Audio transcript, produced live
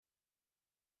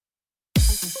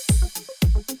It's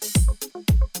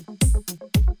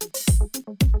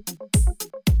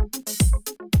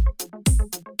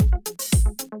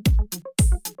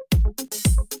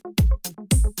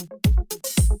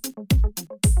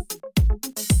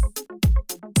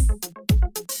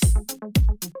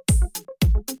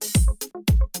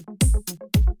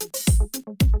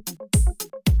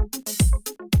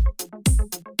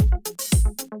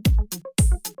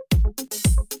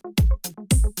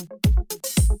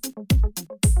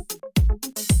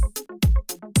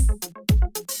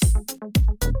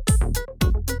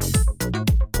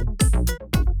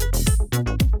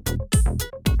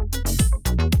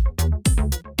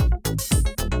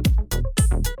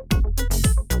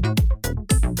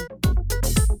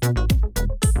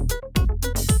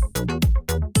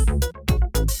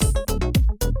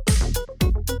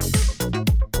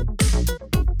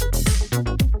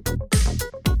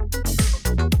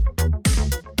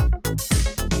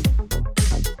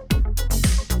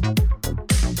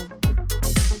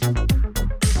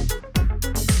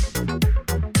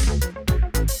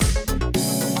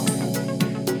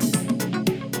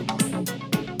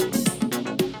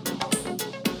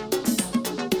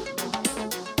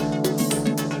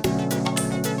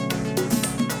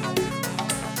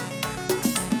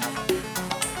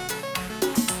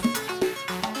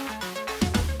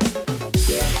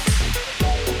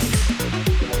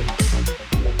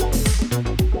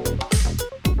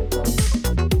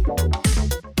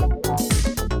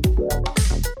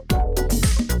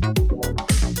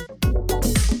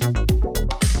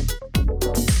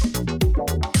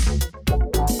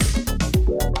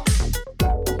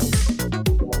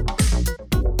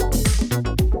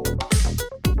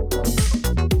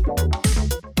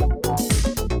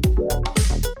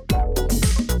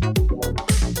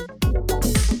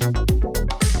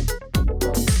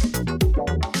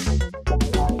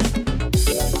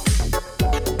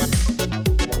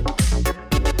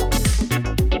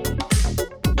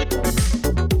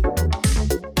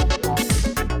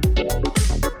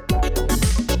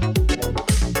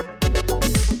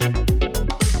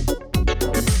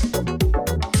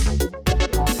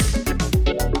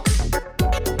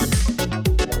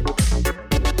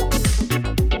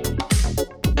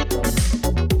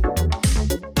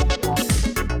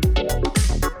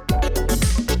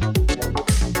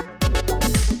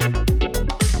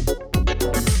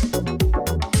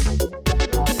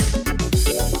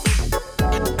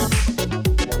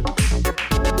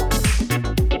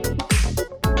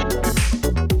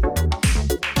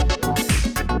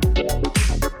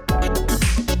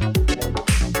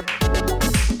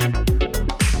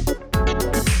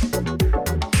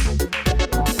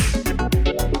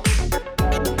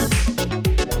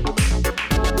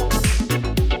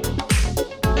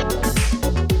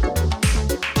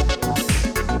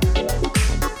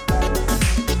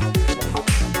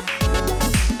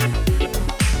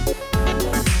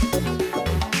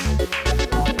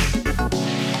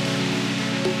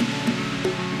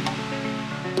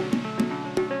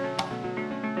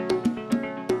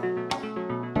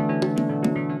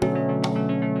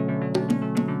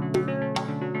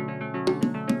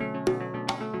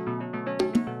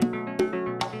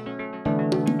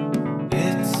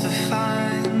a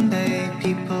fine day,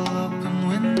 people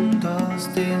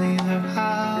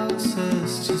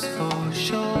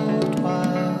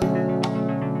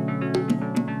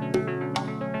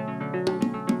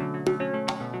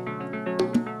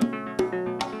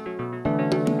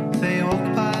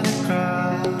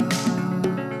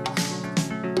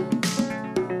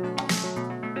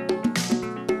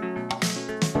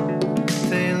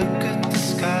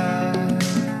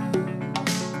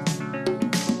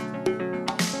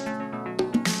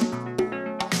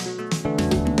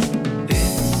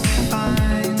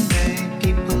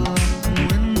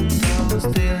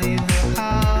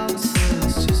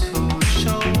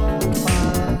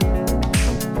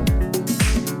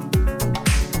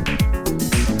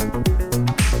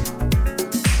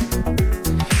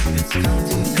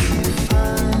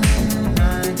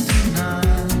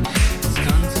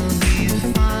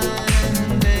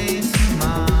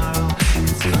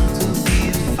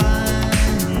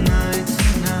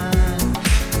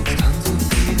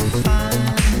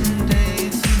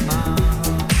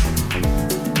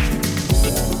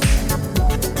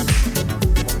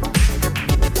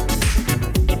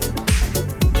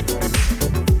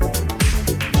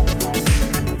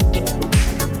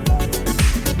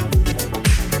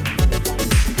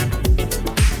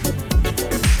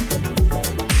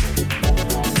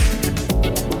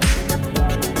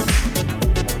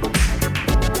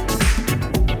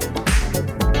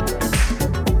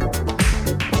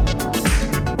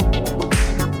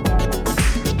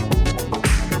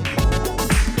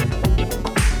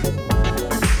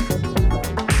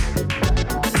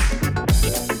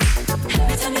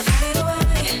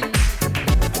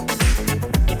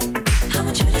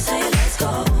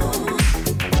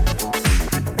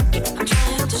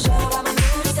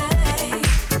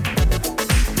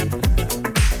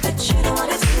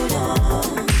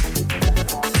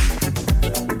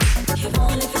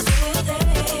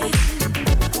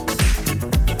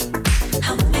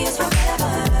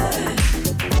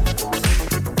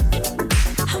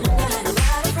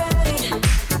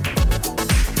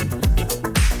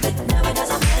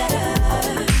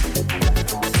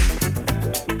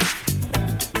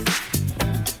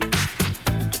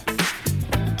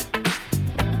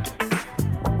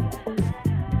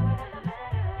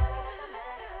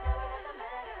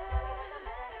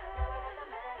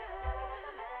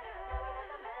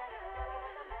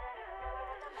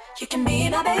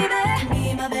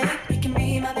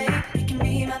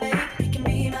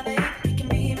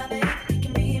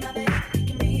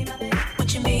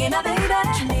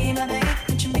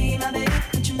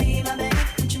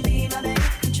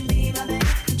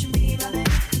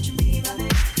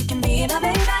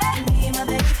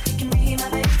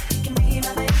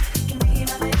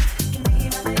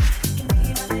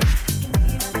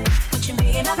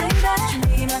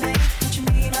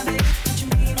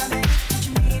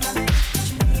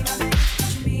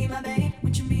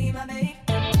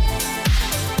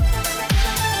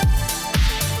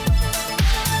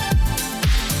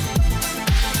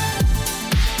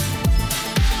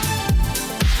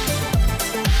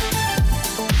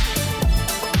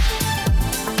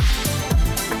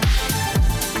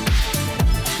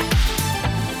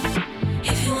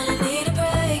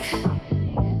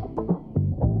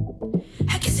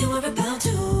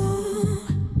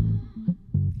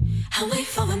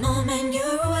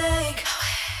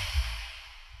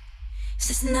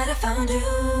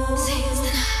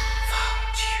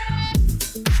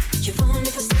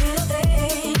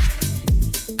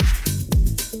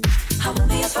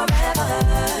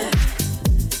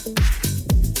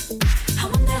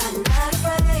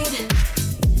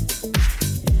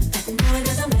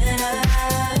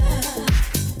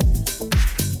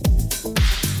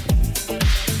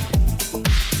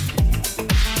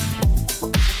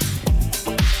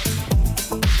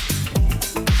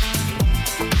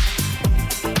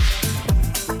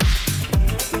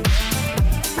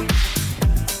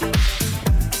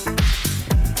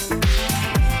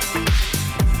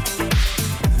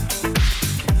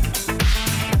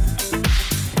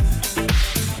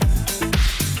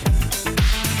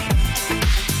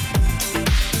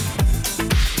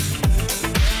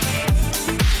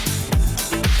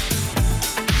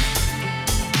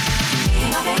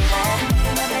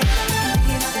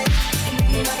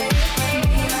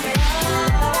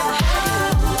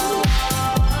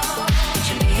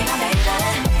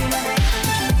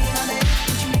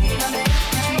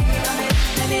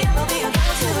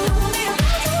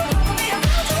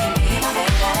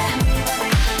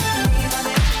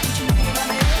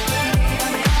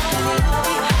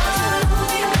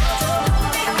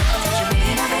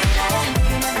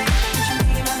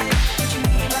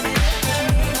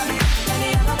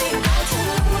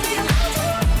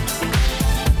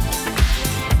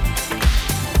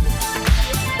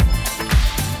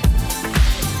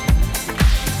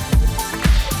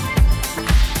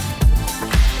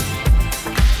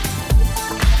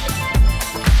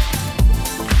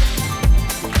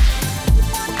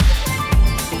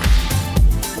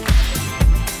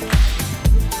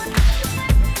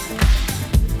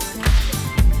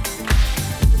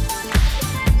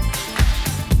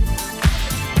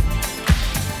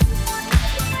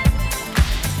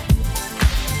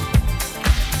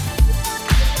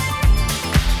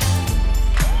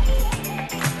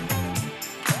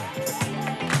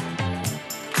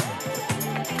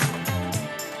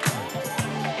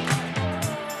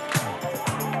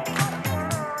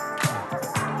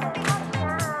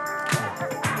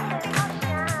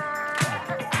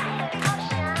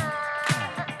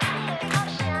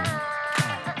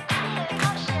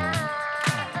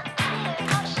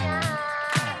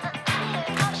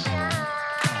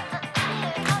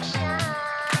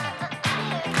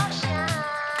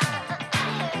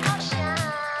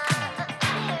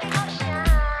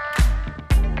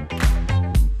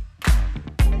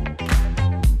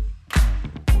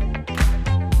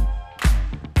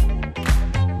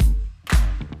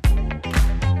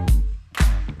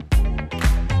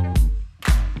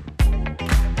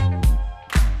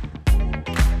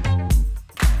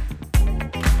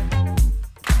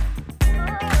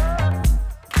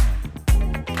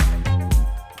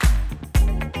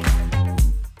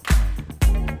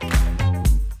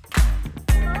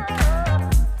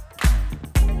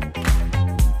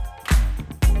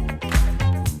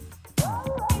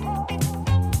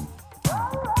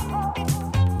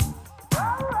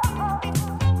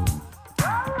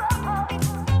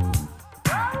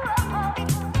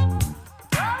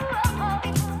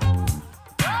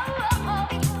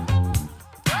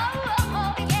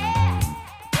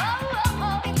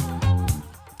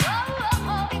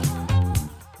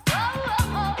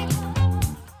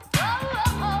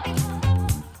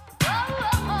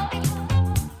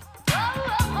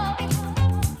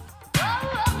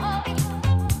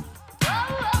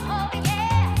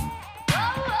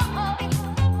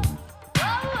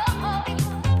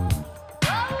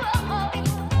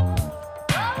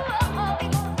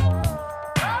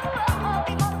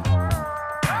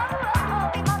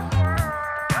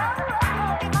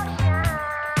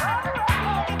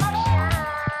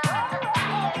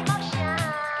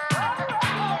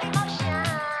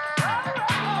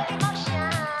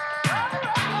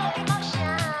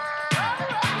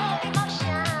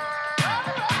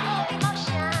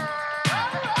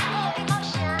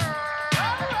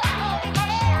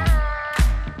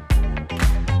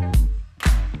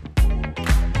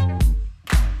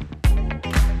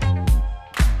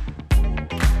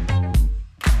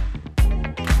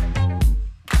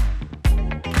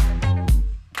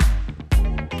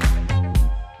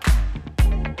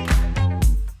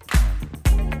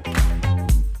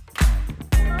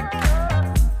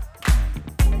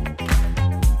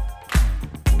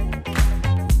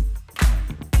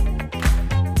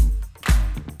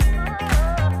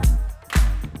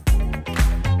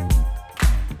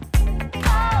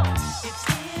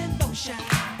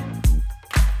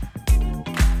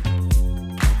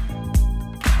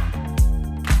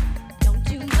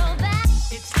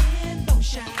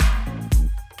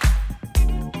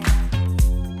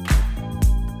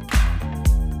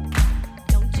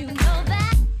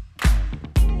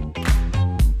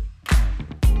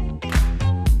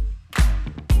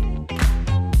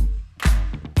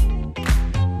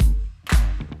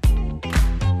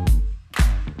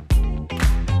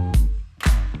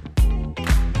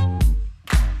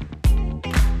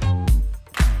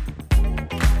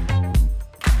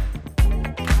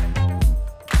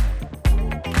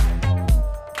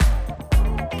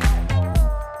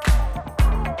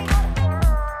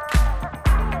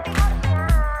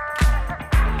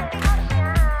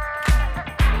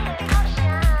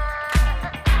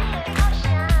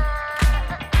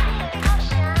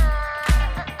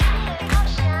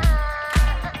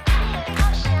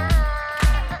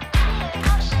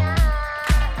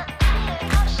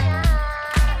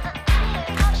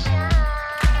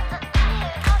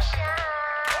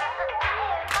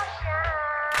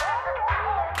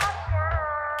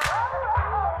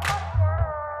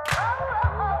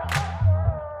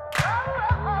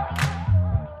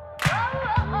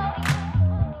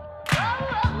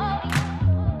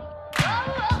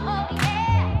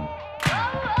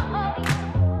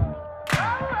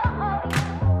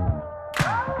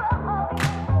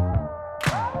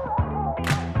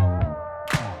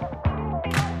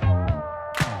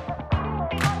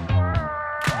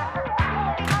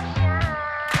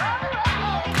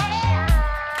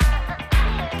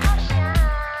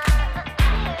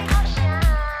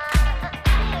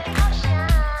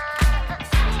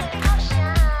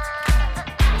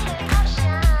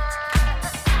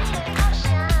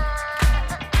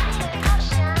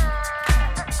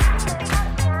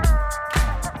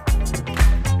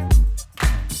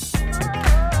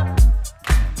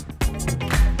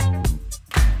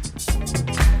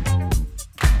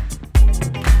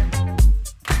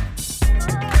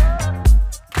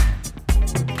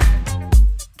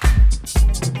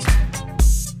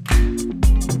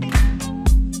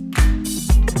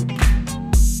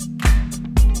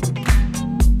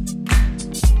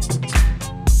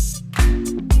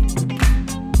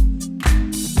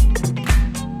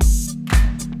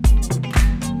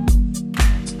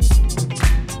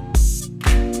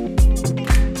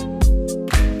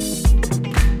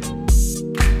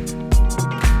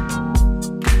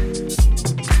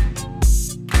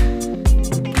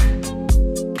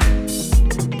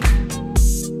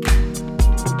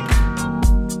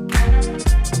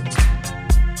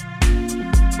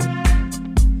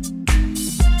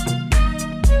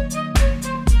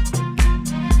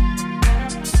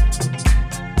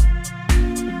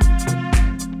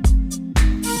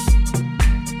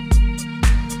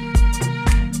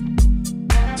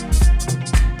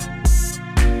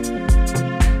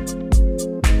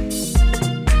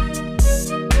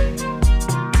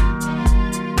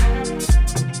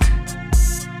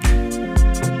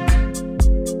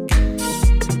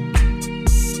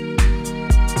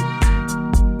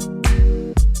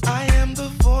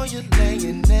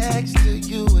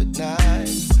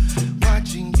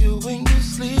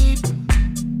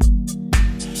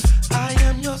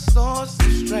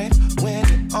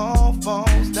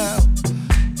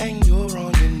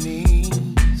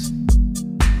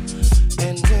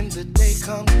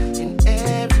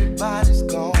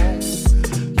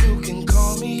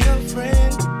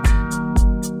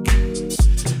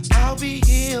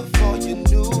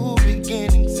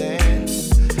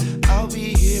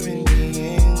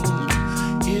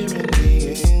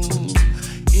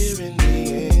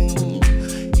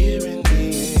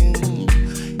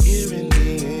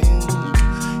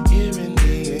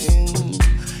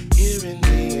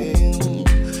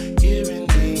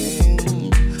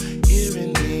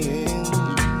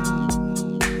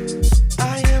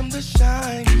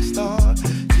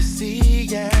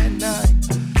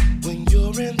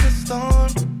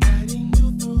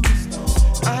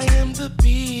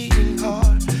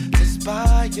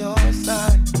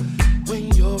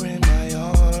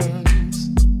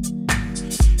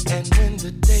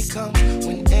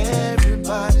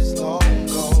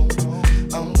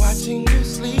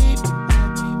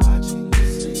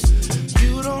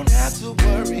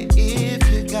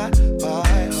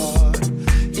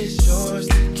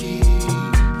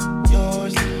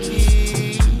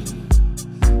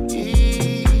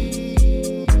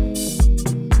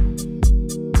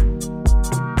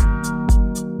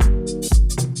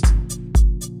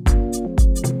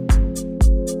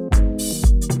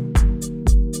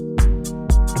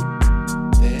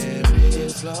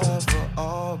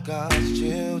all God's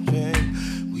children.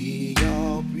 We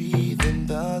all breathe in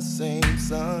the same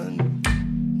sun.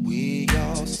 We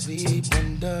all sleep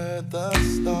under the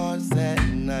stars at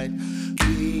night.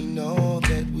 We know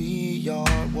that we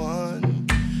are one.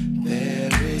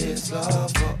 There is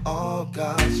love for all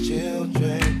God's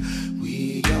children.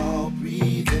 We all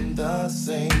breathe in the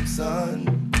same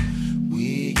sun.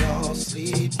 We all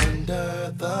sleep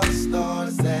under the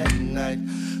stars at night.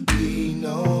 We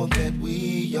know that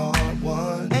we are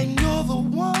one. And you're the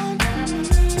one for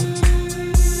me.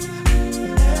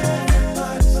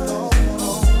 Everybody's going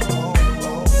home.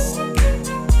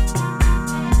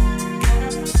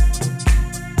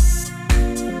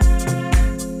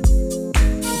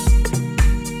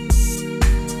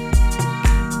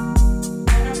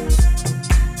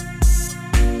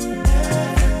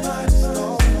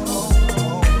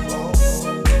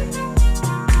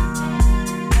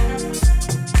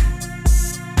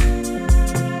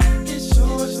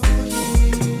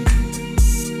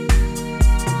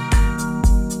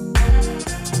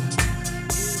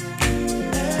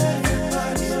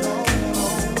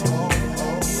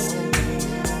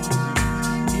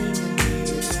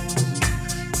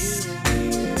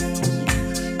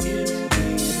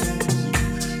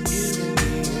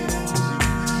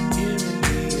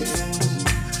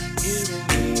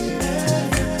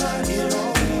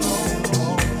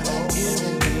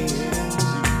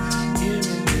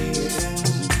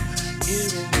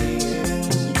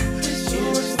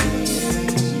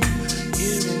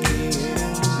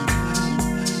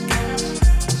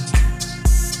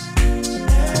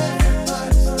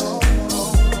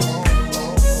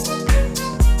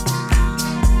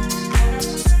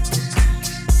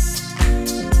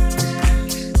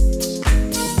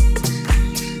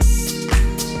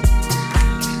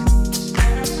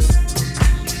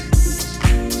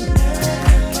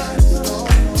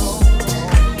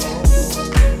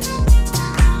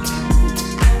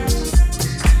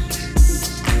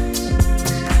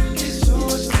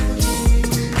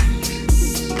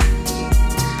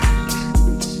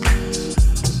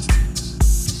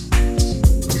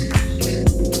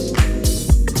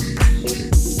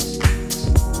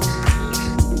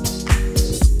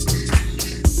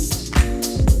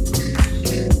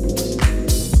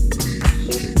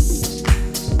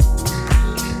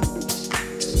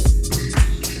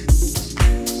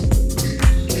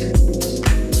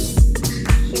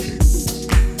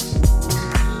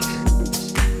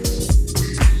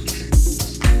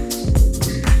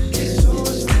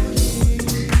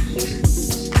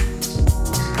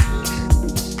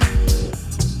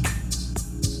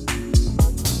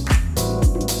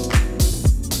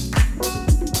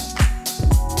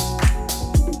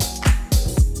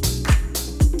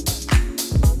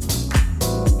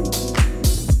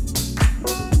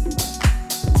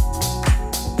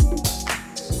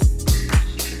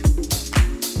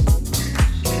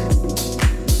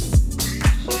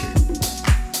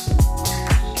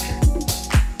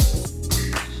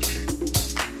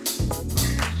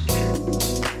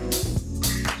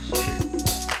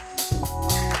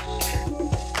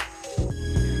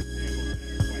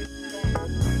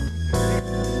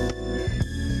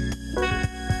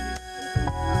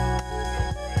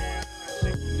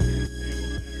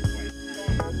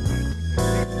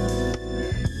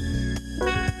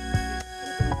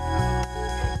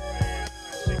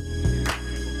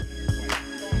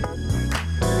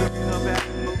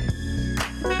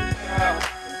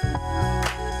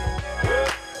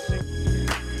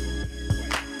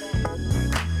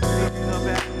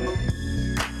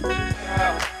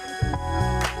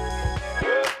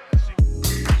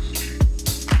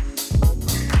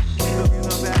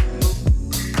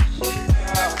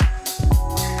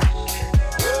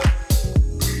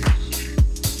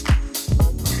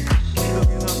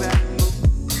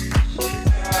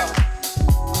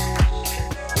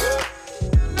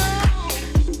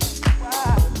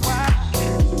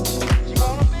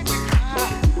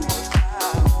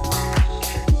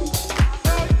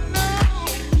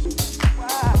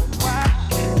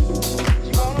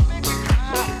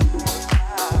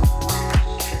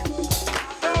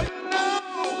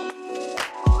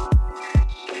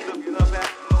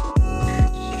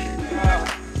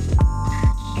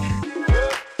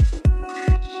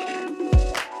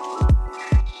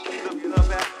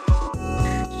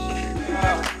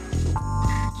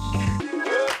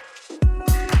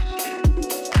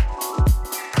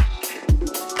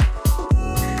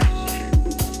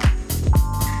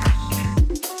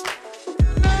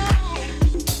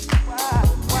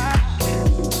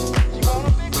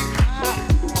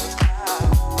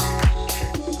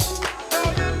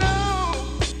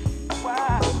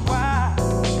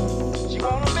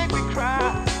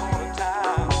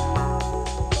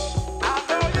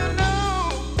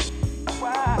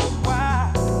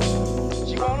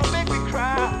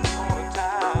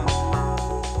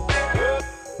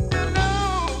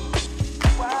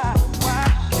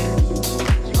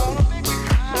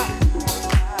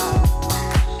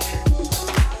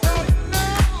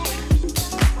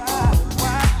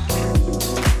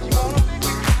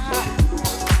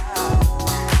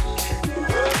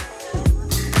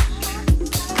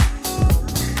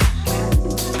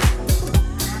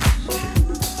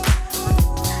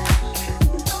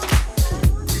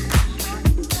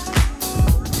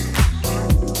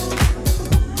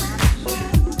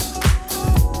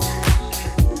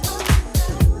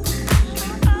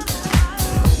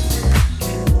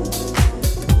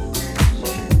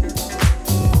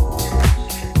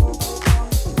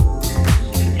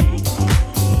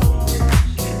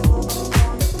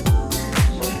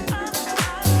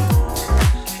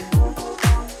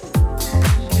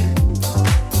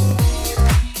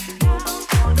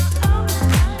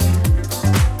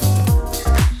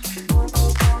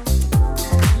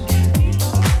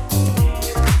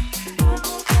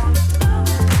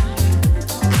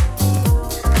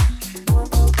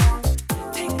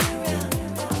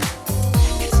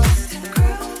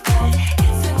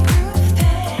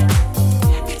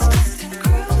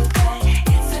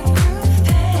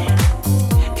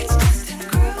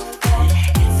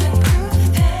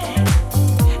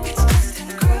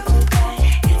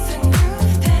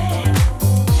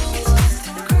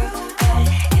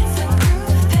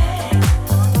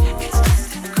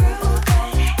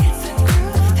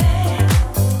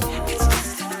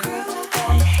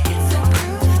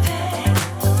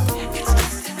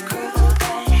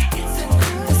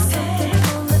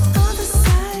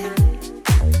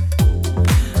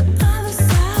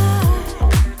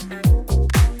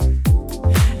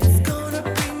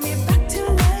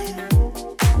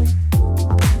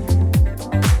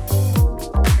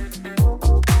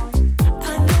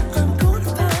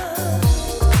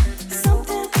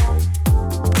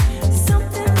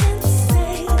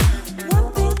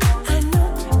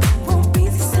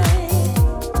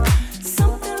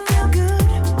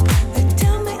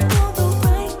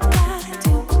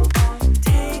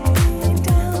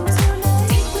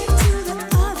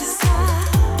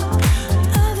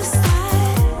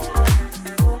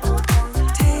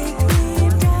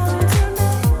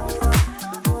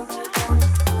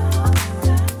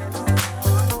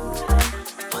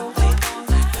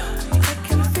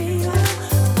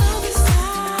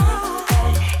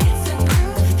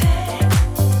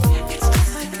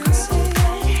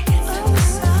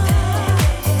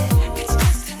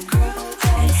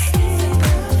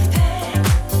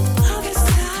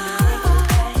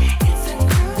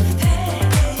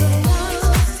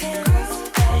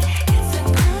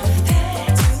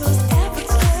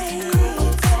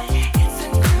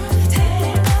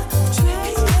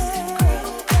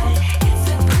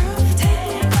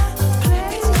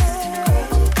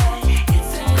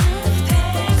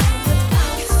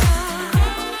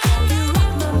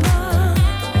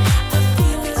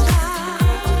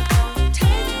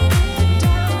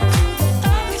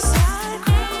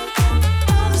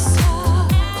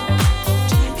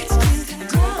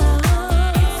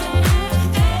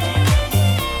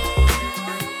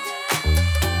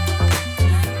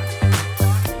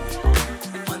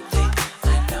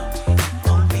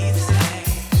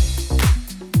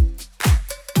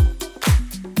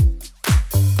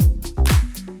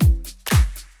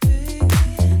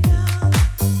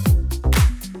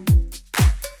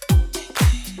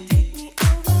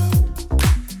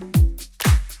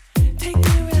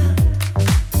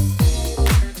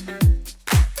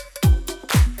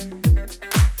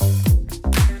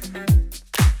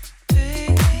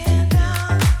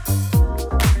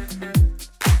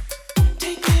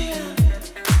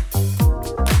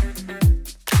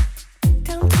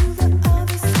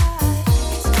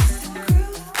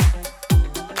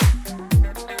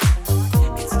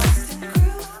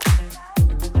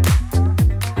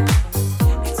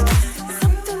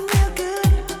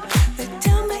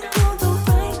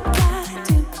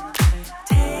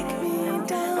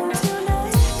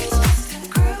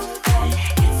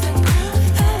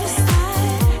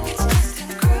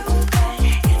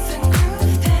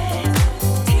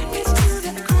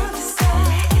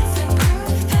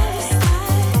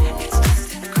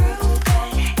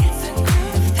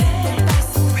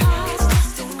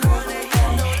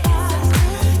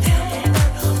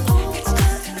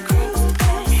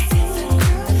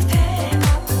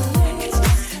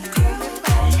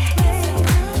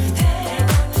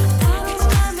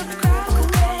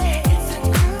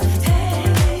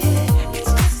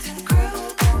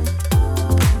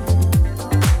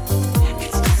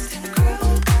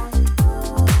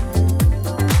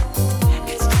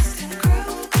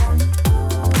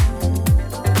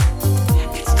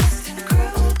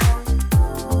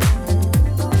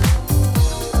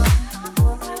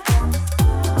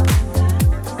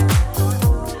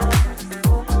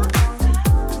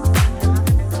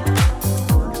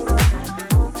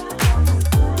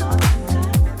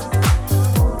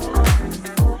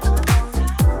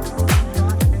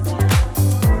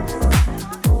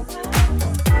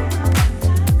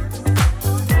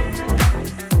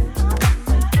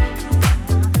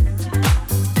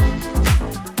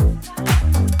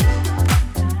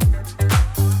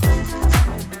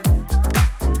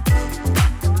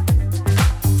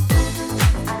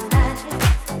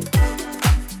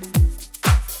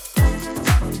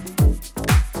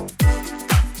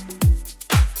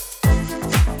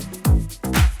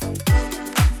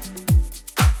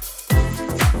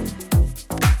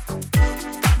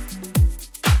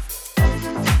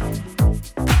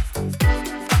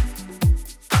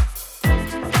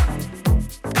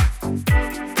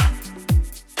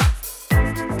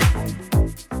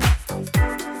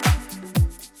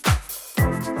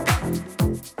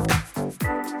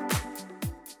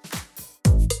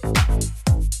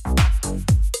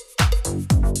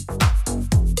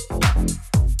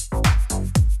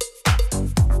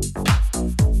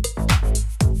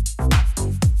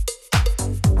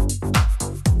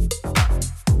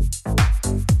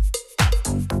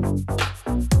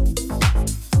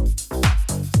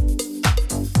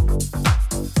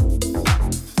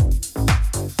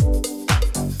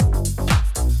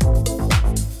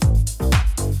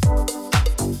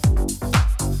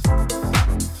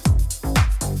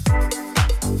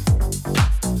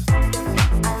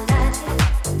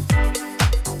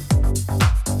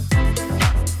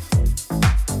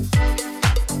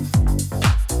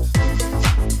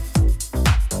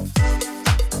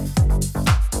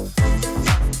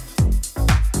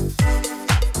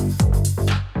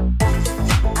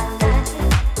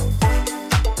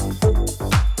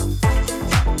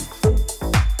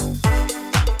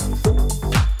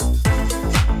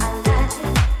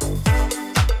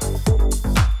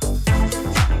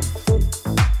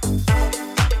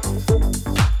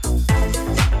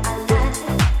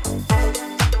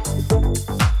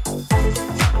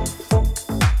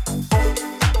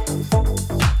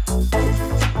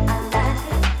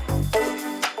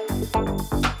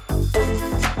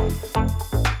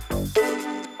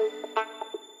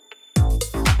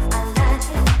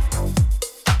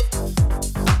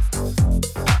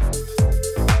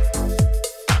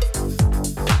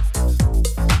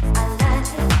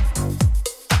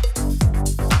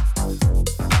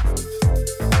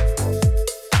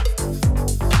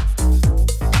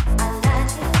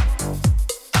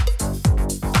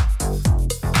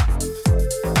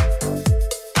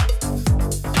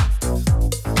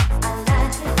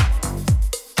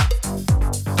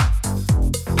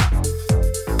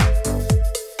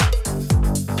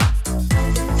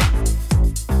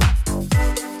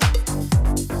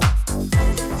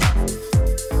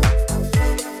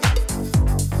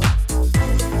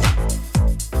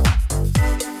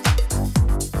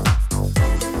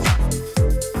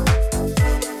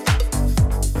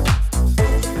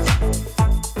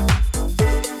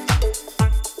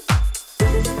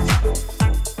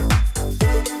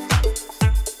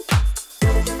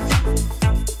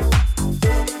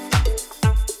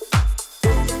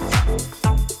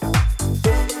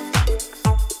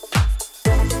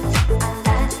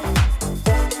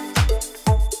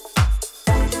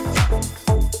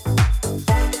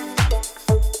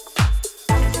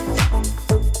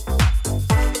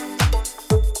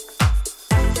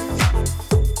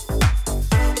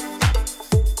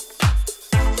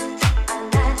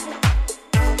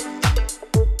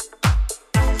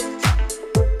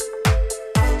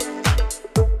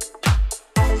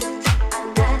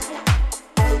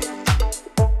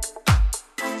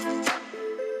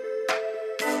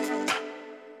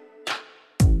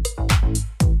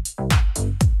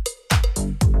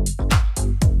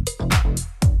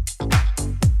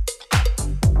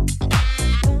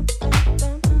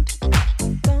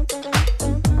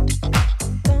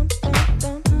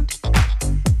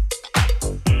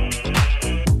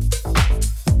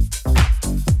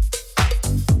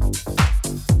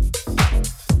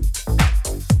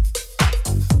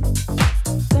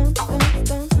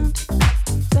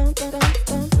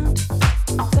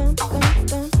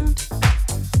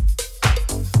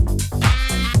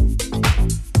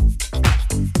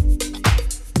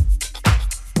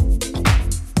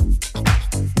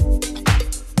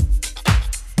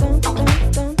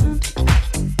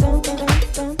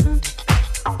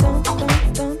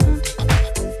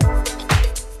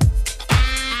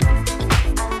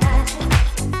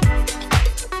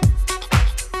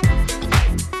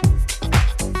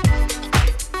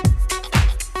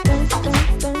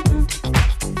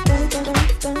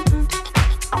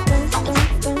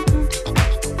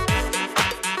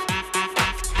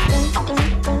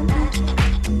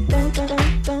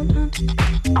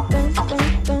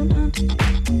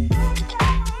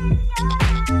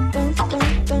 Don't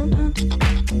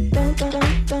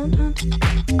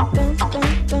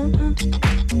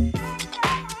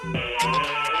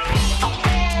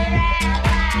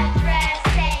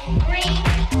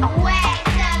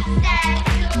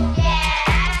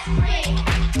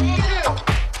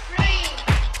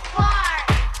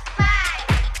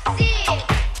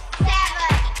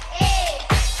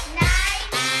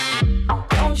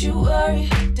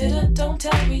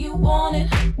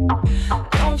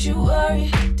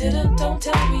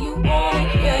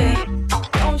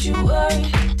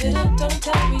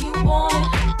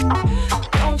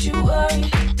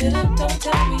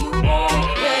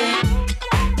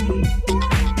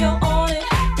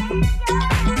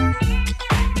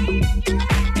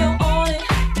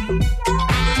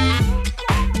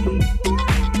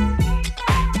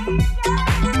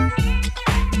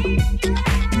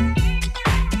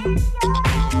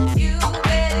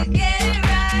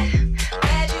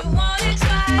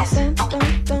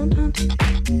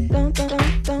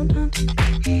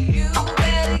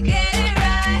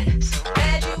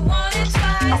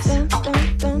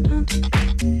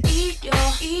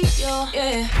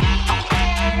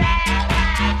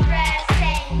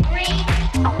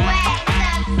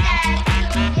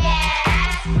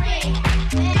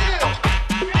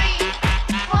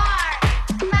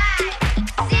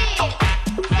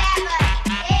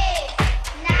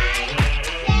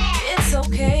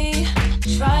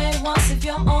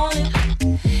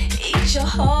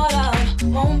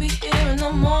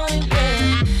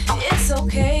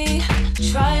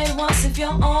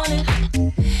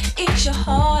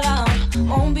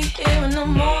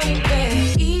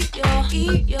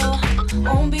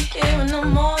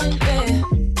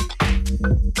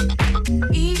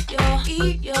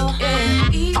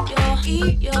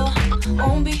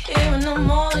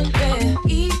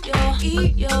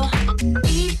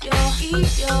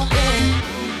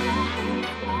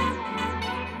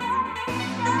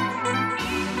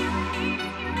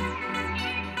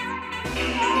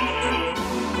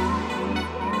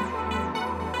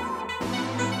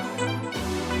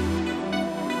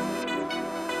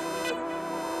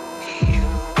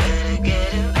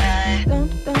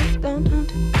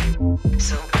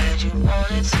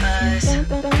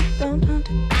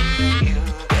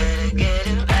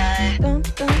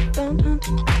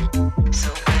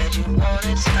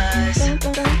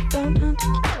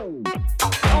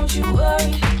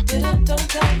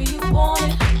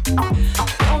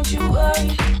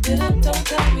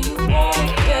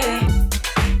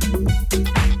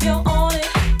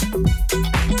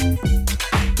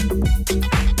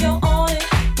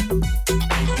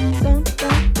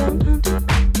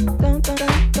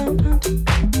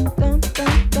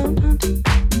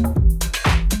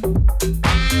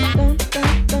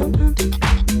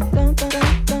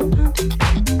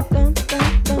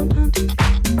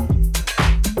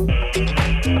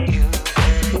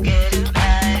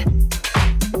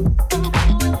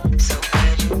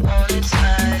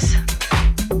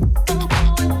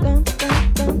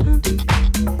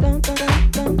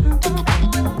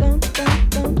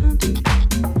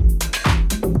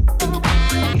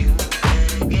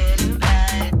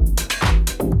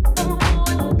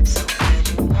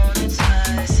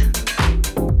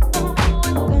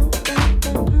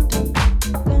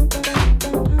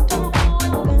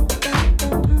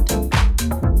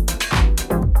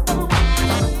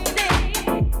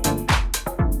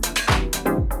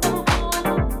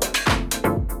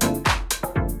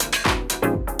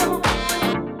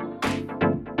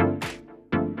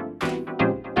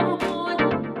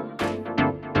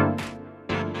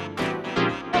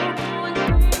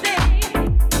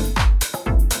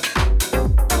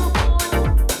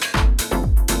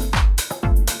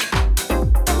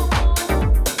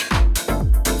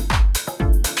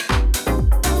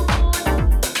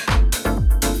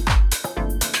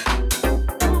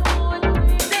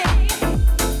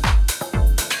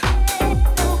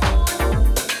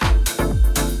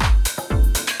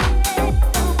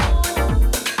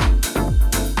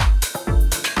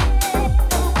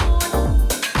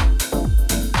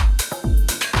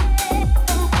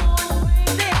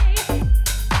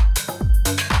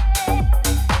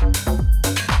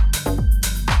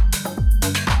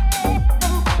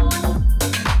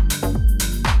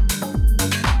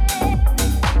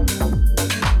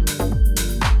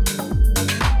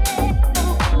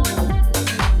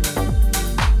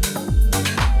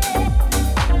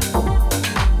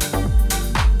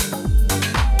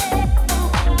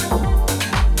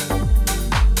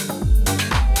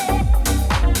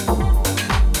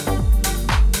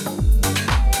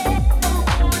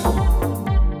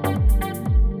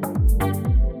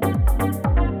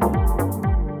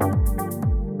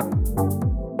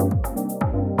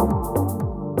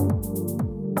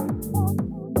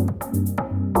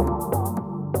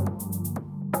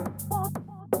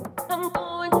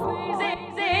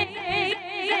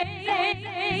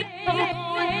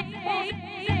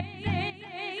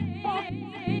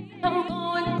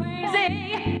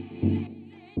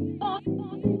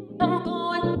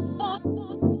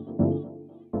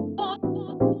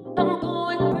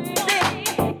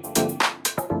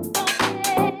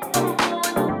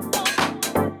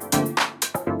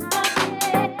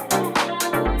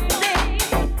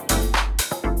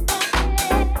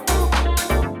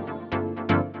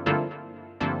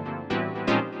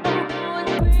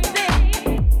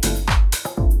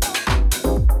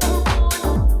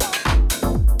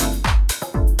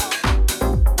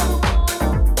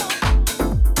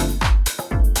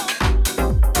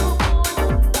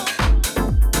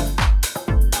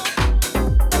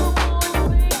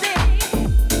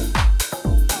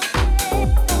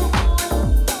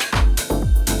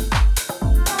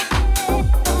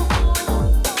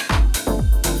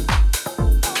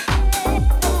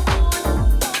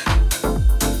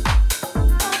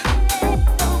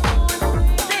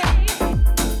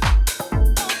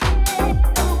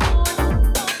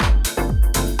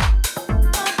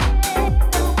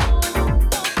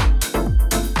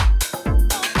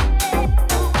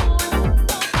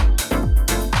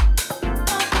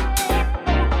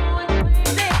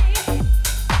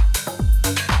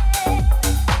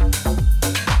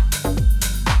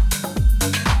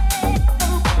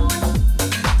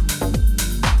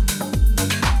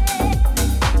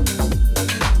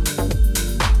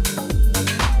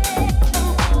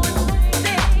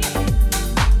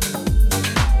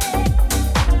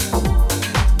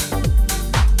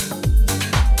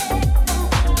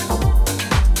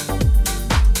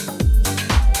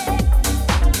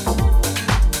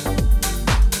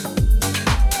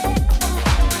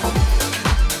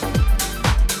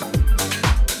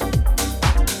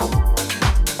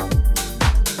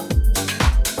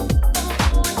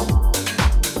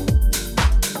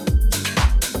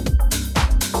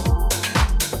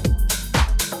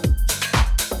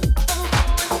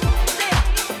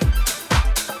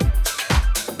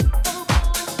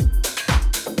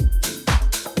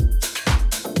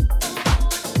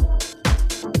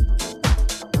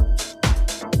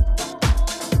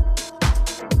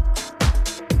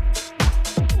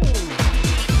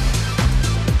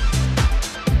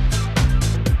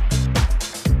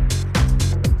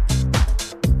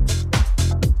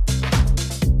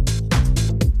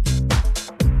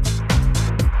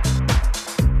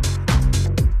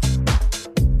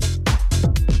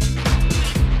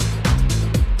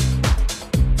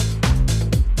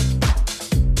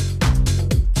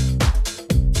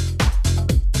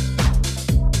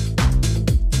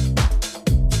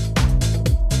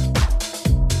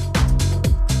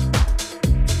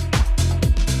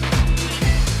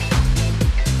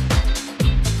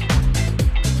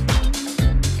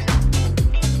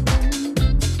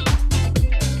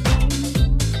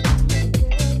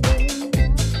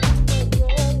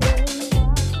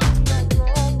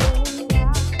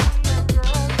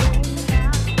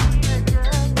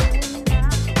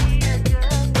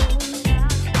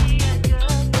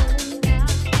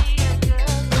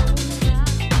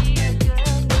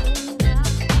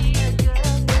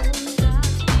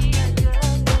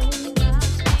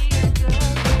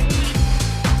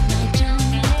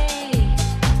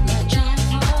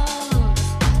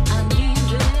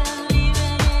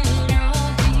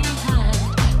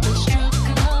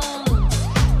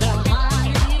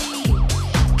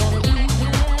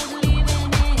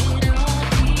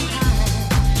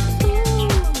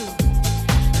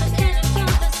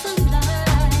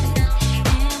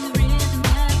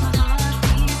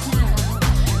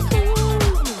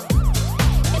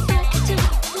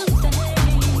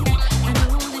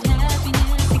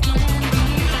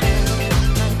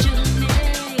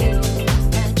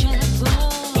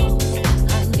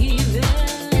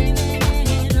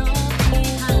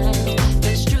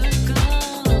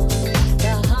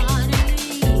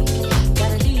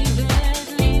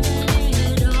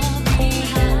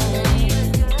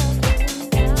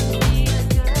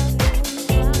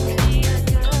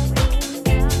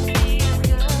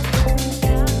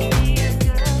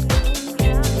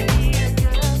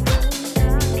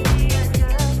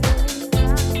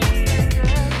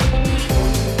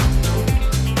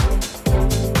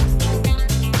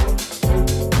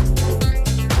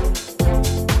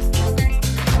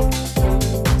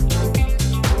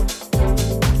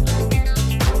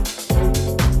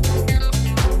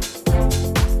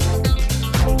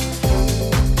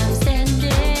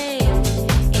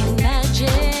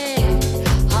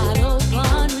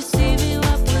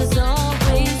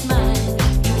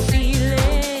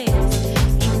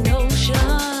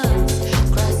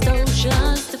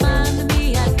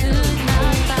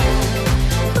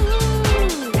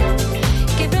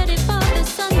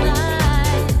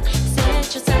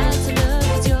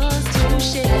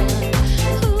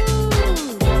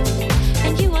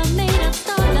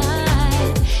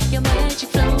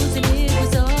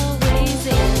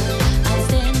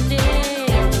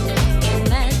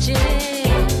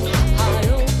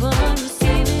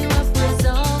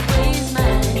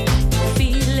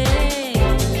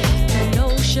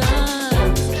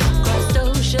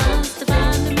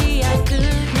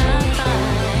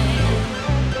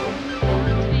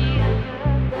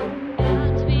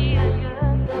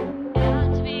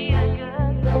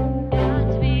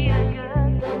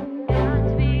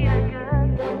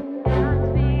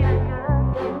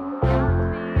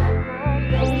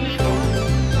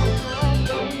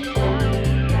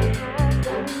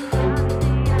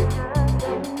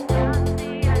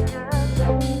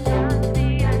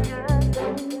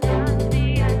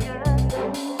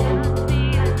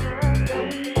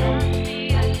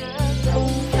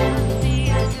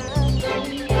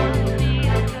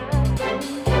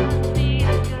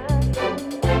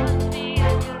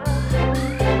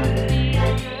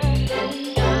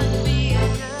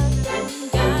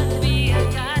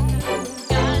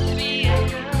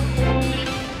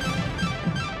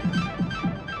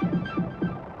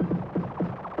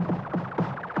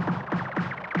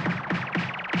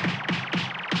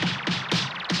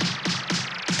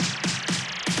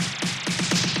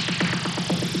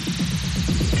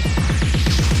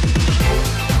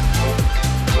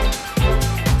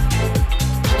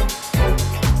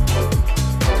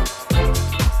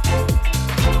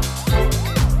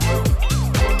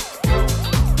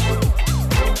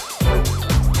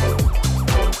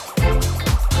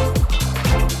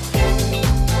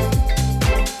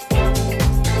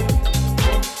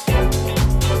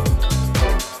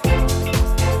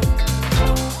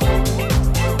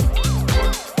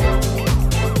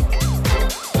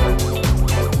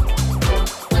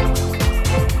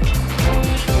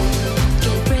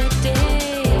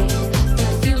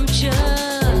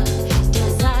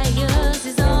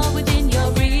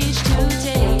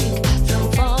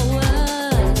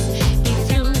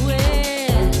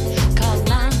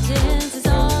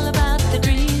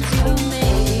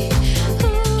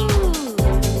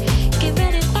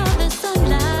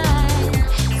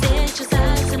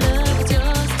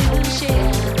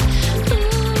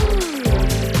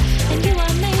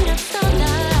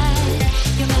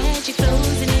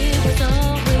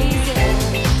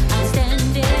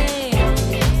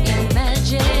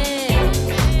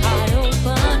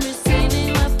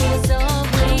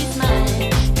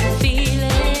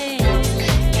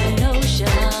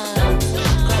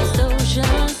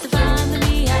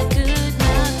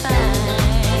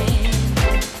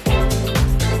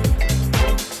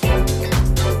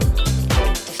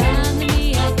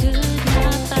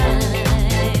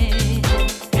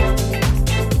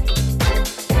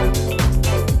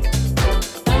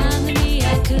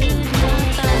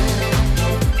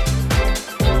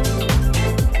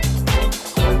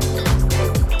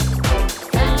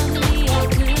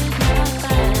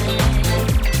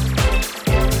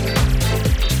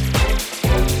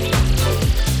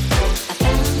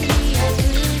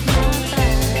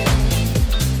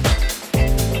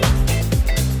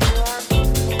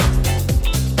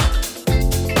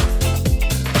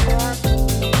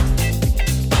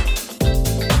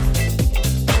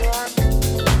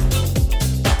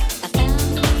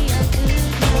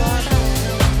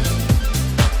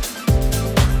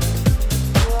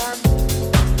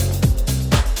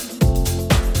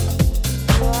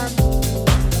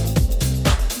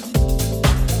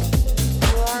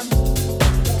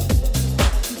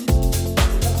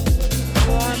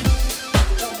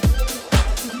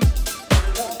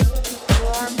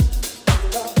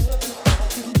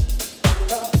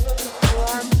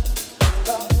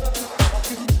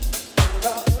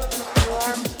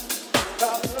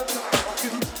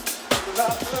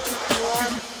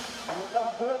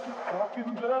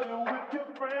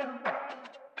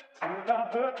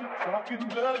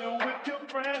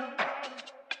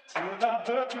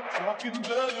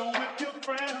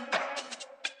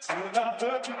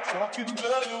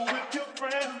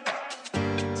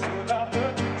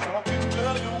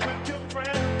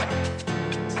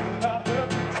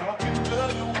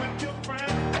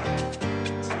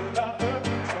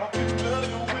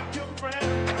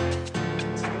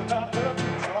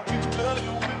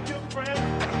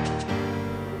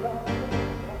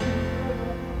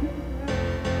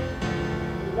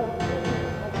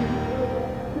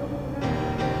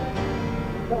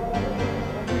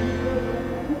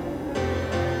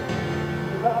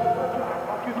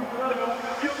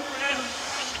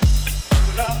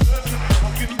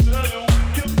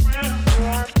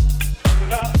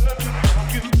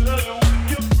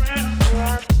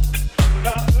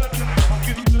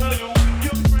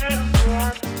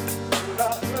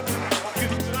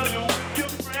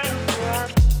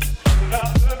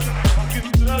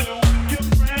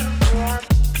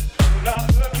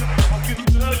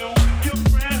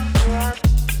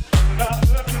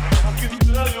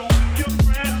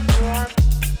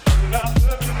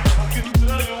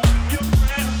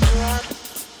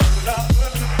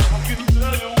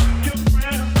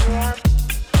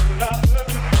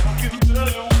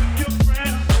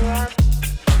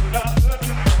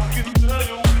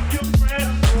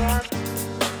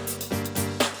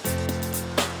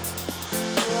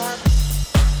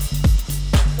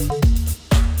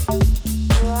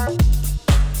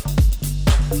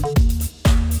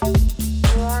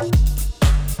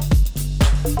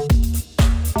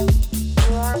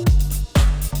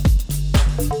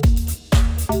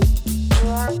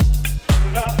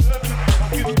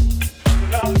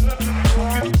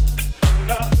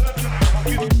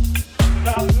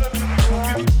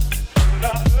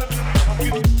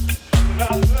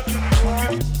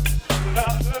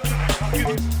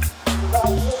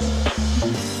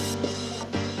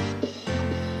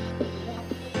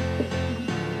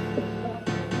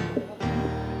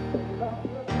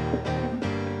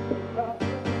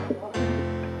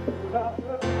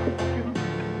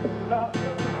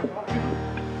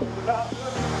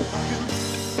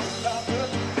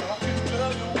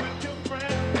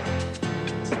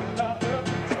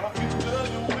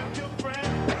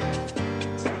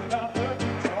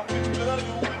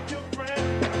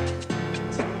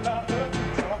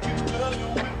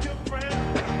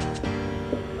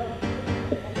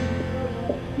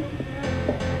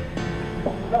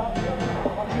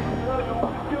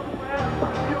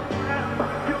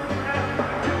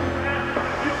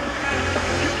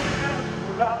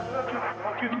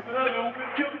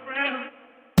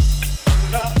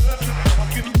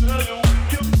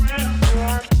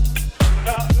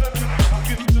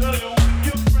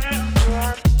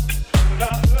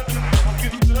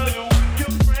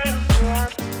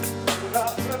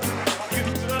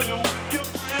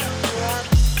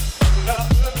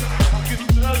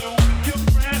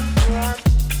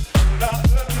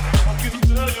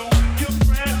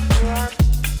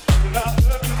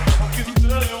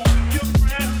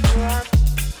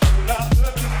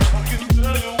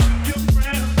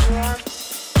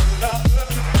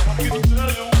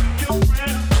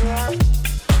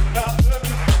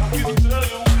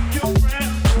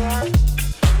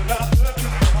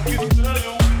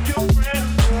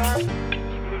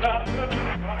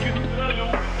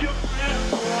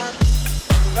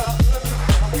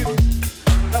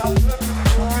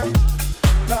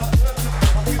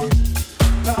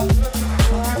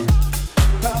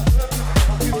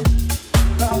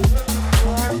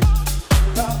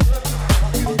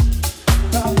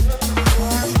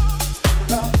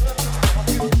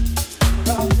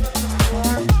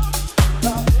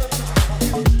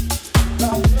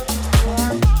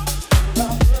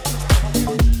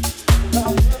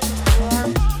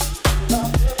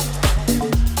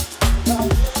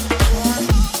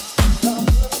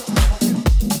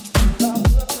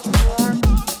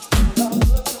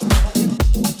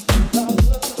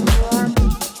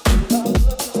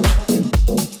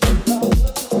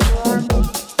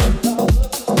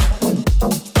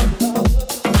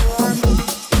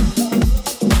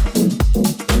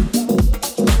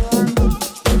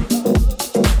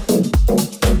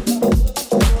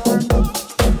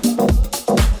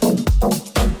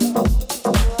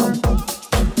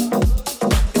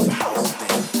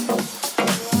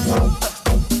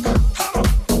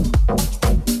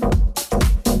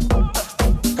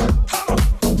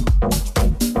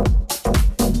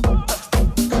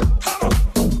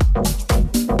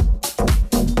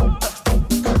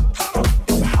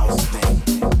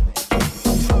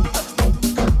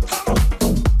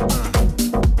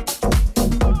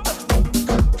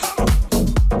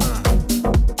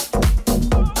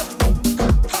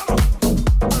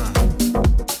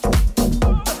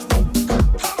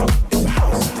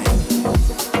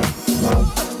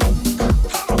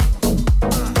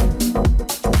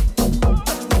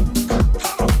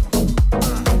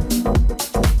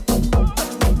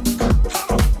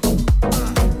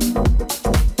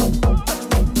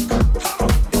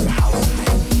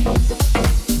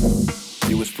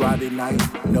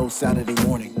Saturday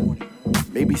morning,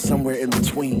 maybe somewhere in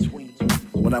between,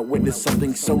 when I witnessed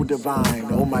something so divine.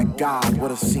 Oh my God, what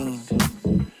a scene.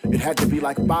 It had to be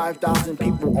like 5,000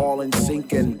 people all in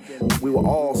sync, and we were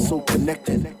all so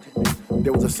connected.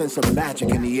 There was a sense of magic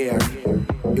in the air.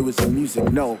 It was the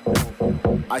music, no,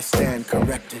 I stand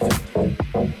corrected.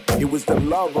 It was the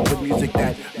love of the music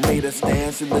that made us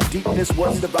dance, and the deepness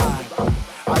was divine.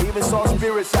 I even saw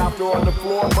spirits out there on the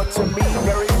floor, but to me,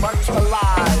 very much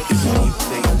alive. It's a deep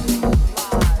thing.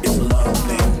 It's a love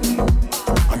thing.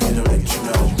 I'm here to let you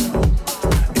know.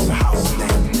 It's a house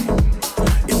thing.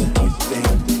 It's a deep thing.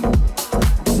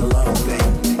 It's a love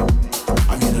thing.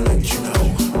 I'm here to let you know.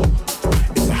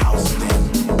 It's a house thing.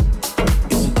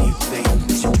 It's a deep thing.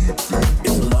 It's a deep thing.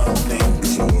 It's a love thing.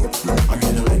 It's a love thing. I'm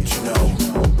here to let you know.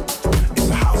 It's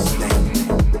a house thing.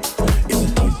 It's a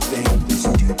deep thing. It's a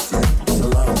deep thing. It's a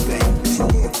love thing. It's a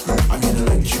love thing. I'm here to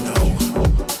let you know.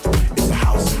 It's a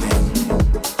house thing.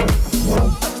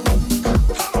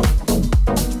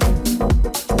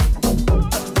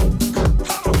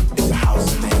 It's a house thing. It's a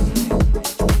house thing.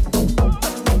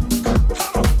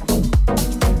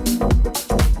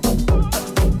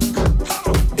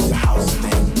 It's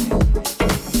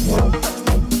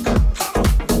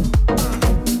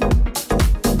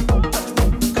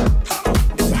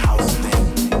a house thing.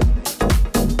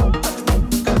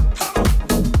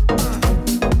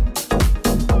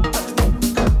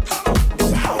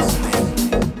 It's a house thing.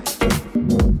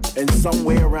 And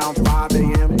somewhere around 5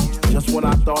 a.m., just when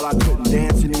I thought I couldn't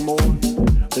dance anymore,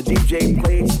 the DJ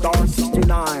played Star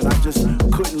 69. I just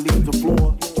couldn't leave the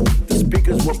floor. The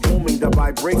speakers were booming, the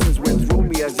vibrations went through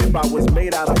me as if I was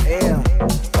made out of air.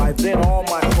 By then all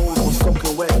my clothes were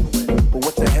soaking wet, but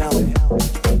what the hell?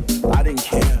 I didn't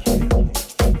care.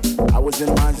 I was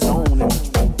in my zone and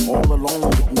all alone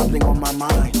with nothing on my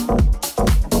mind.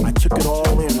 I took it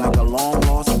all in like a long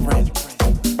lost friend.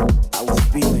 I was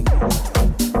feeling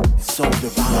so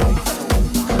divine.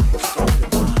 So divine, so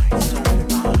divine, so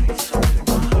divine, so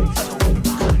divine, so divine, so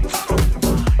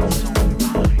divine, so divine, so divine, so divine, so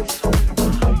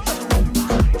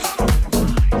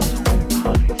divine, so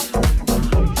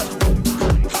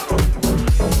divine,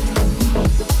 so divine.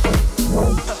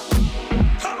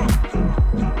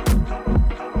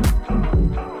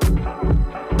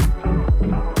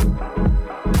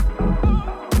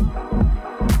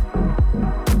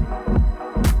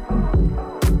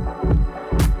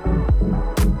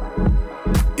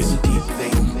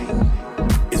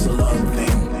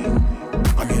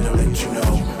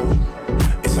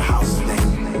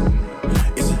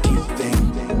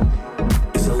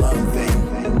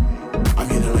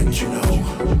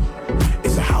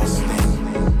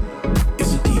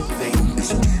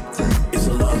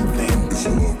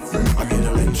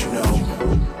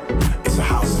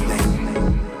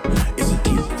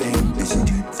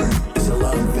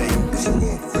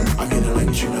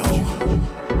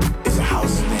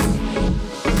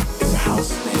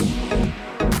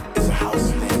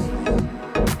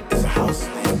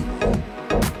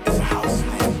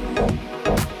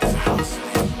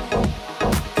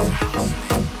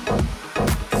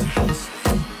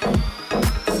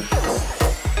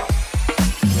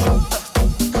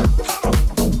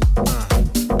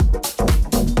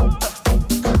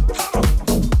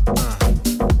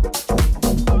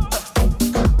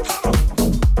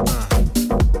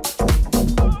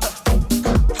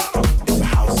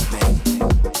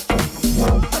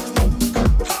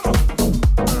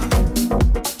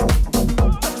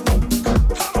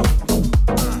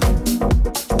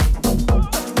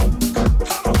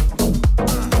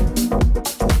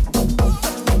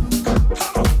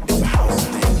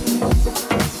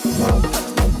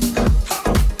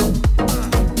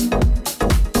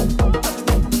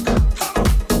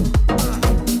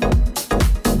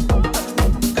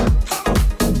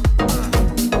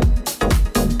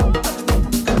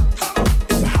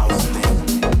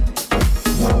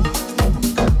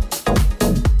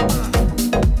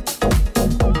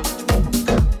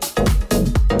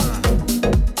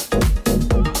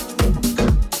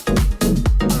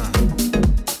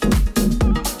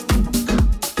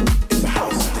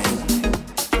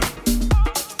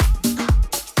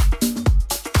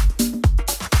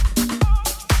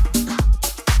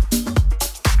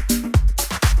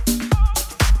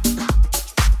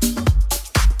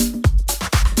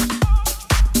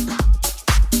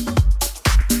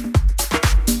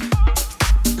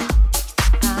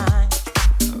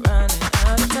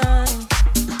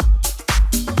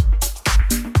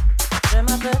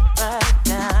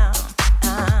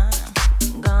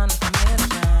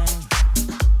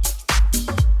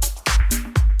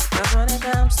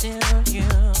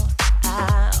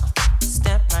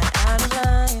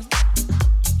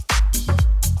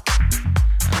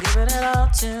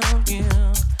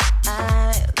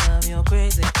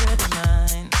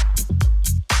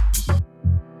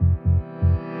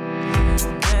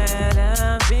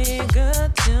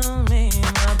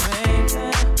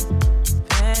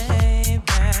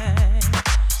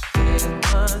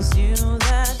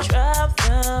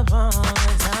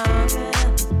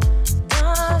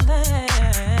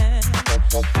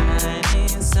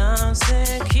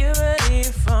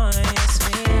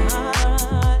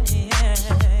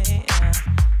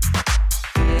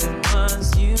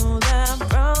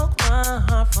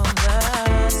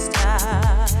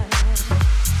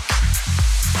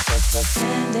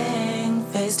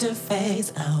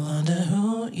 face, I wonder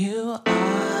who you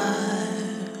are.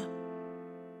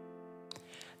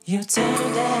 You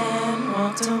turned and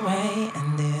walked away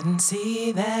and didn't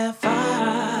see that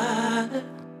far.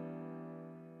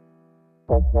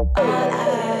 All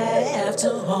I have to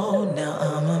hold now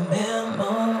are my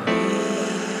memories.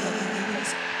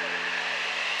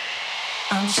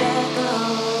 I'm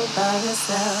shackled by the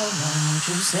sound, won't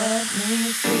you set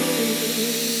me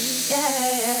free?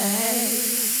 Yeah,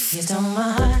 you stole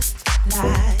my heart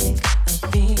like a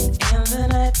thief in the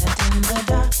night, but in the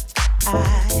dark I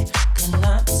could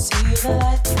not see the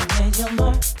light. You made your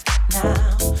mark,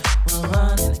 now we're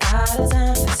running out of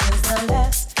time. This is the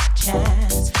last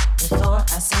chance before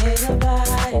I say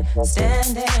goodbye.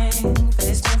 Standing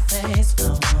face to face, I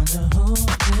wonder who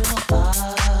you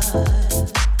are.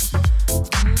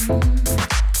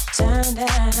 Turned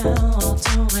down, walked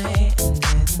away, and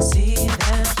didn't see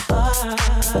that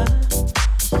far.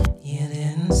 You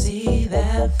didn't see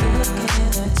that far.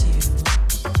 Looking at you,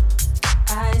 I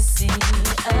see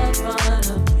a part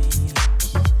of me.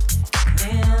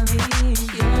 Clearly,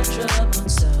 you're troubled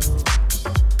so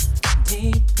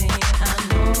deeply. I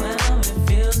know how it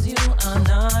feels. You are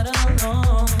not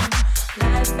alone.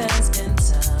 Life has been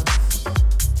tough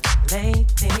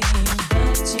lately,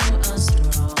 but you are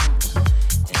strong.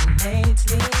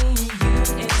 Lately you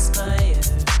inspire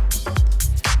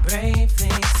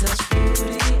bravely, such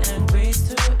beauty and grace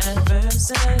through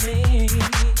adversity.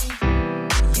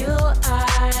 You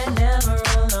are never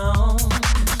alone.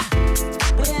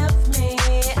 With me,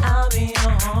 I'll be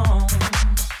your home.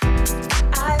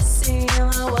 I see the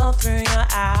world through your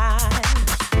eyes.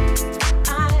 I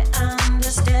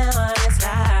understand what it's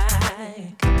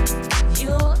like.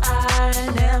 You are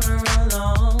never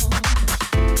alone.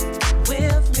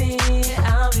 With me,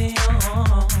 I'll be your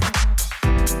home.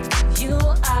 You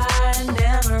are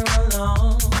never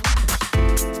alone.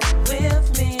 With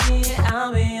me,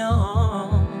 I'll be your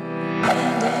home.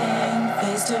 Standing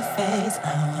face to face, I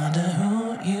wonder who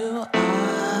you are.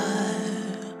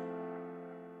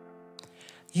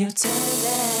 You turned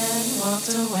and walked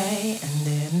away and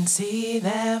didn't see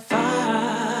that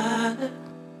far.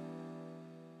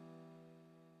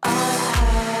 All I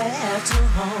have to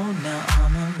hold now are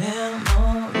my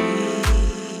memories.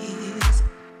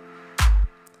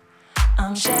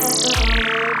 I'm shackled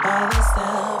by the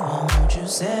spell, won't you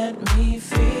set me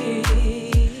free?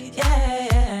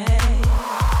 Yeah,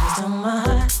 you stole my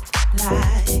heart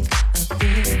like a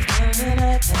thief in the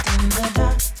night, but in the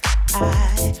dark I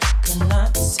could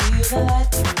not see the light.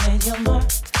 You made your mark,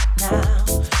 now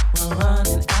we're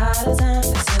running out of time.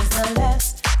 This is the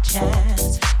last chance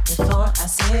before I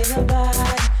say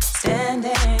goodbye.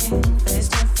 Standing face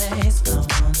to face, I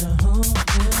wonder who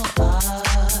you are.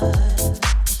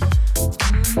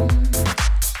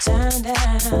 Turned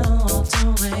down, walked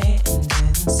away, and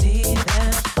didn't see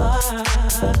that far.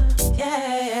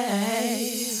 Yeah,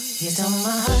 you stole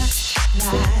my heart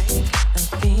like a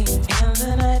thief in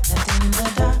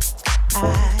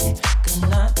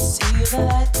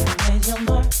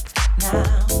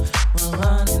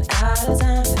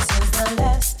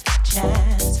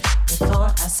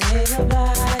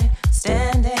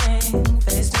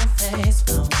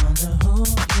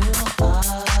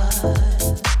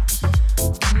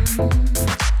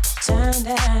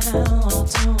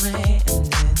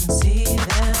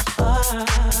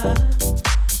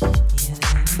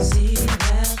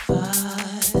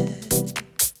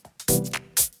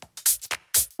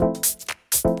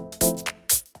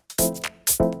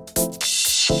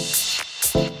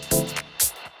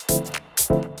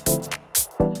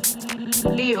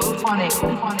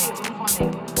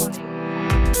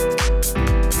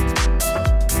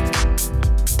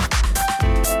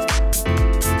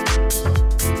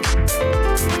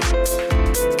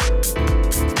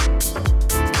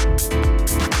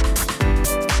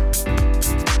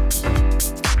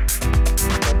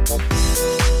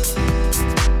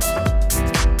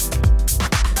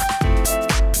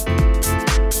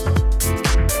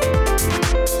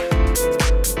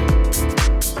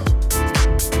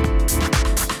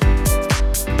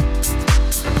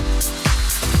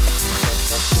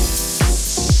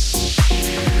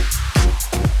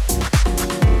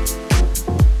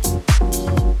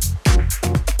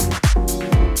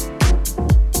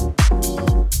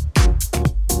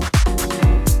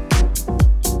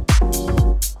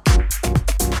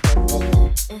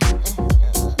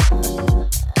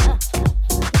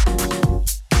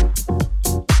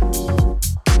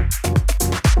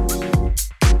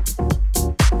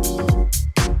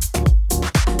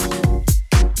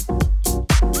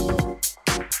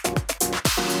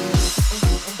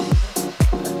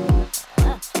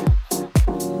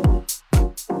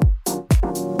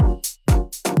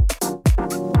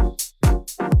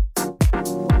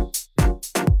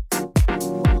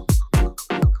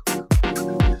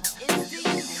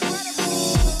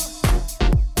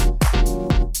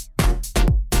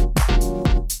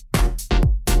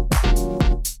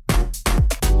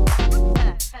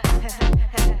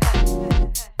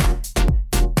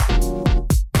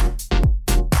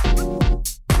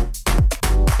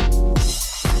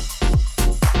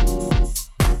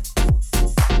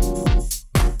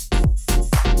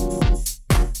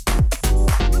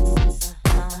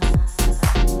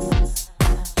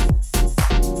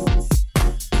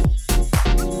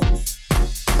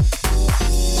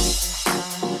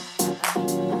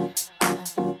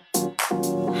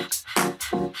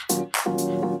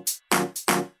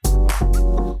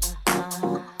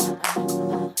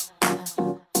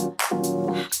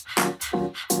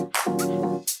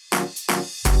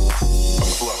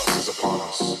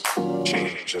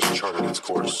its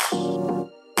course,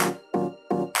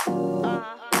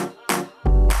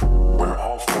 where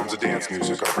all forms of dance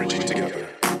music are bridging together,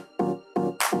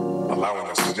 allowing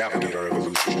us to navigate our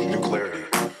evolution with new clarity,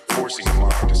 forcing the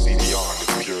mind to see beyond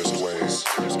its purest ways.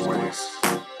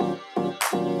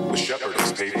 The shepherd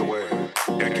has paved the way.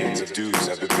 Decades of dues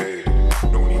have been paid.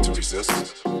 No need to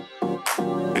resist.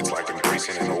 It's like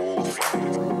embracing an old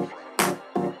flame.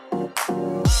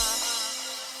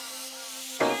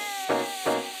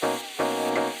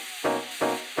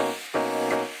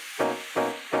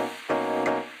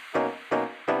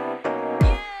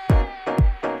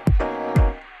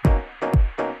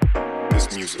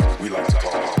 This music we like to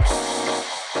call house.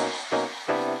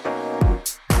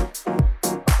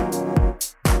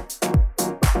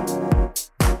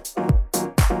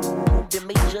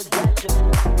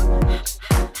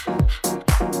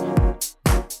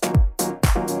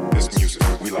 This music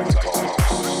we like to call house.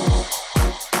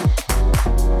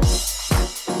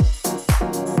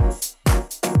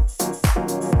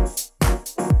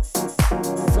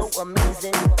 So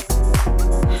amazing.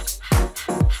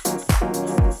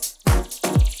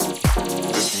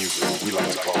 This music we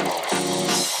like to call house.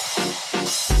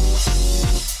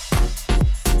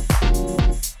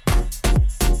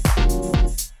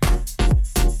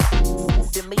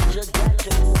 The major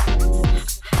gadget.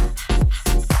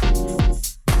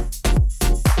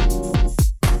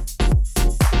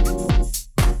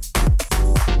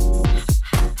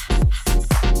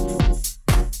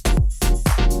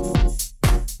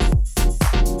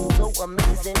 So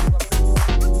amazing.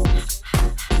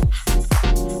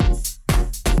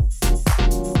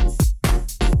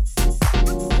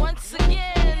 Once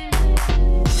again.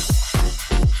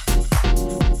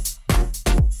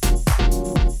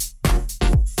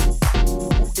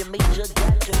 The major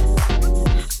gadget.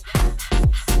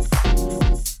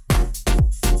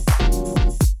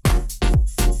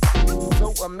 So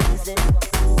amazing.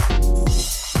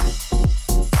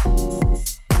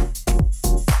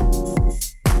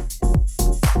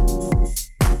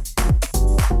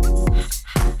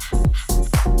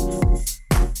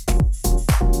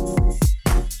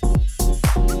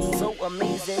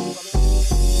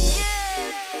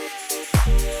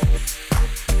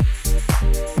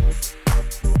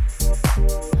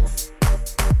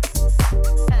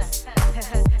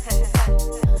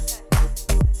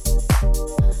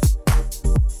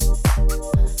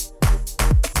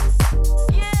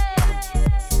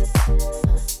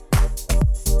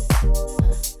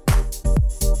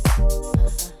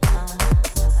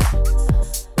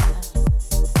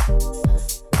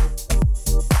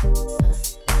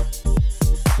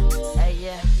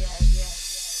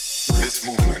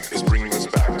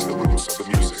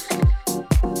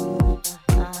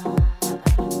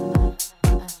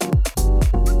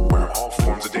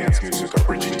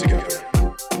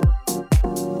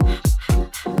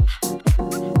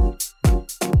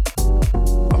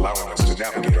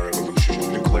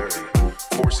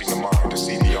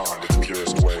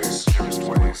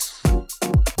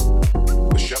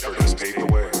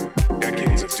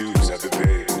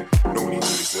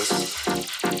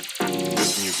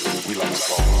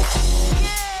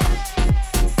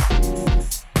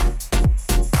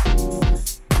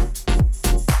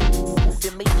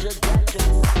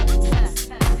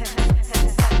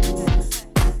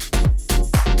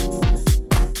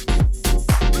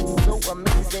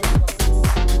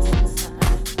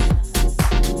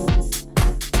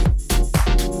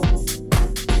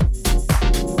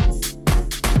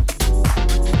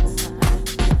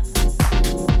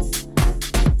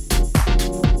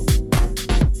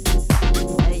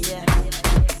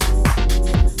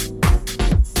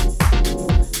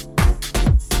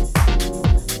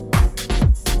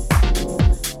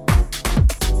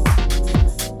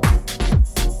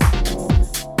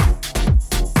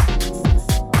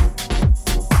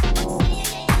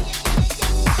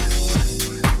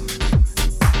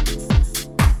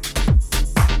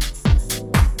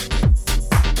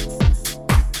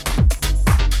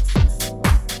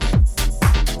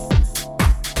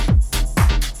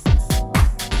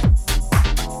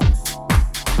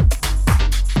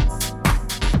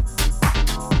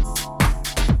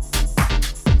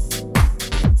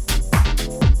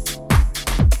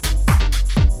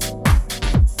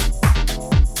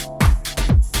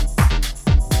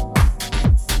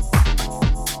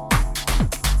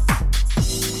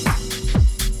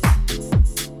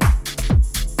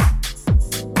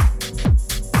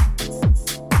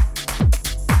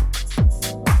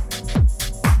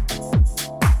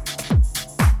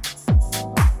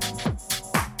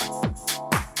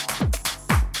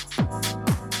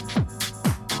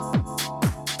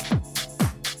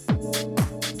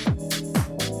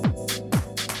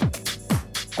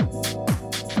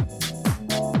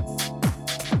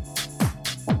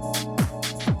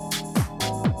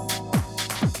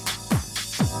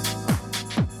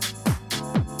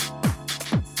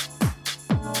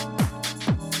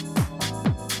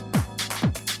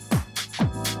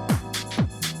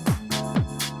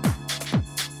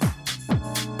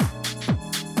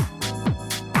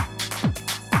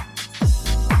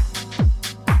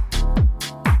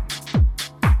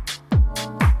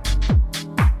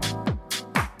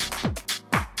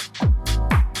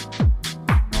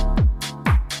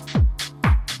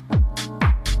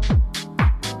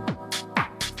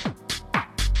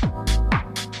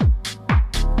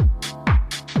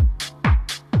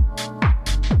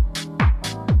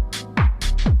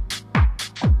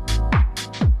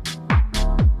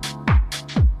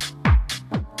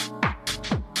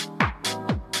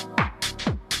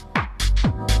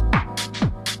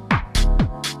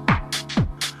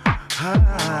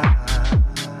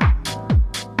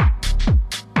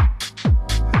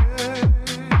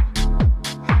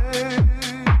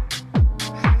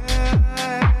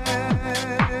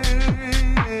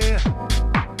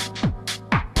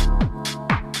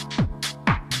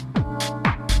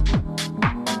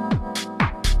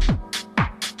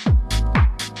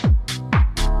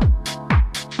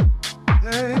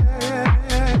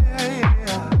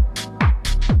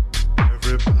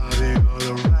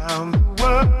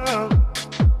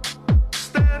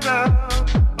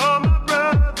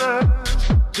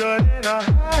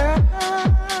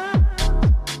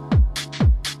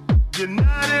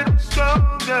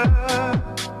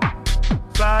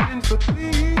 for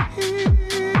peace,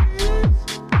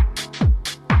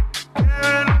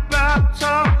 caring about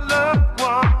our loved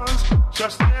ones,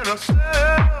 trusting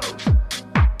ourselves,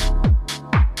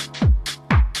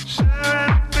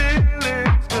 sharing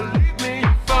feelings. Believe me,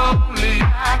 if only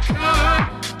I could,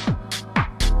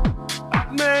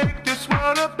 I'd make this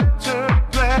world a better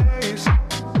place.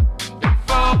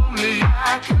 If only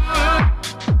I could,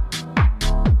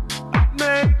 I'd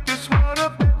make this world a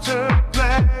better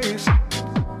place.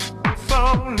 If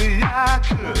only I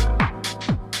could.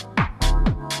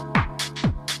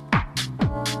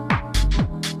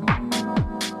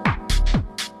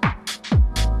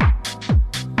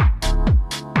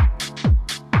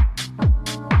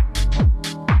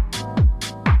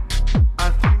 I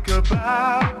think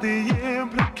about the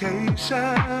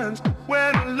implications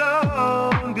when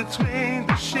alone between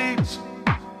the sheets,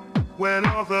 when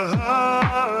all the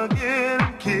hugging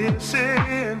and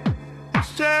kissing is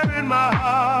tearing my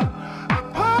heart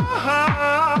apart.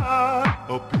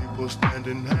 Oh, people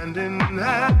standing hand in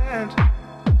hand,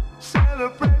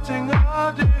 celebrating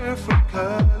all different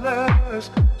colors,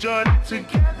 joining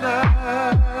together,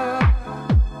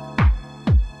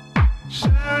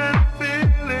 sharing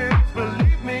feelings.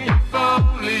 Believe me, if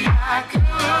only I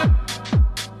could,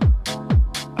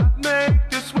 I'd make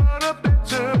this world a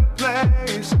better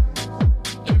place.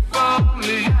 If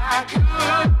only I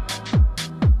could,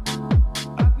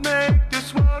 I'd make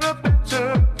this world a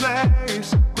better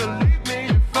place. Believe me,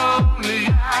 if only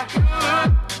I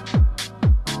could,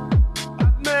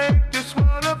 I'd make this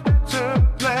world a better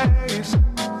place.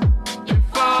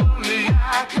 If only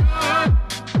I could,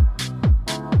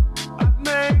 I'd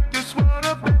make this world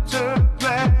a better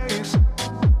place.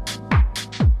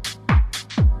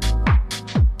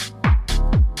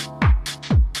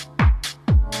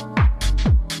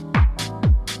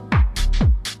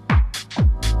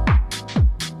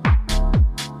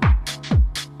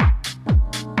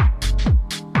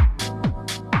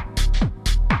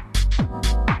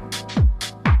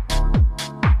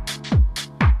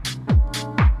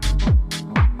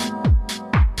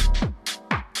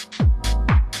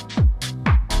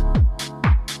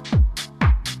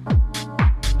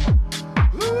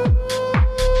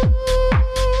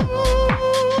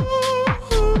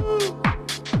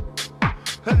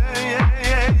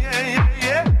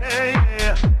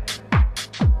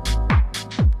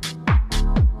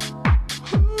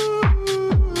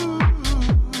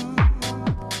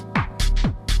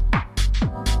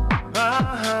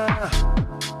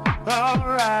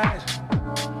 Alright,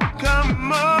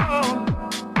 come on.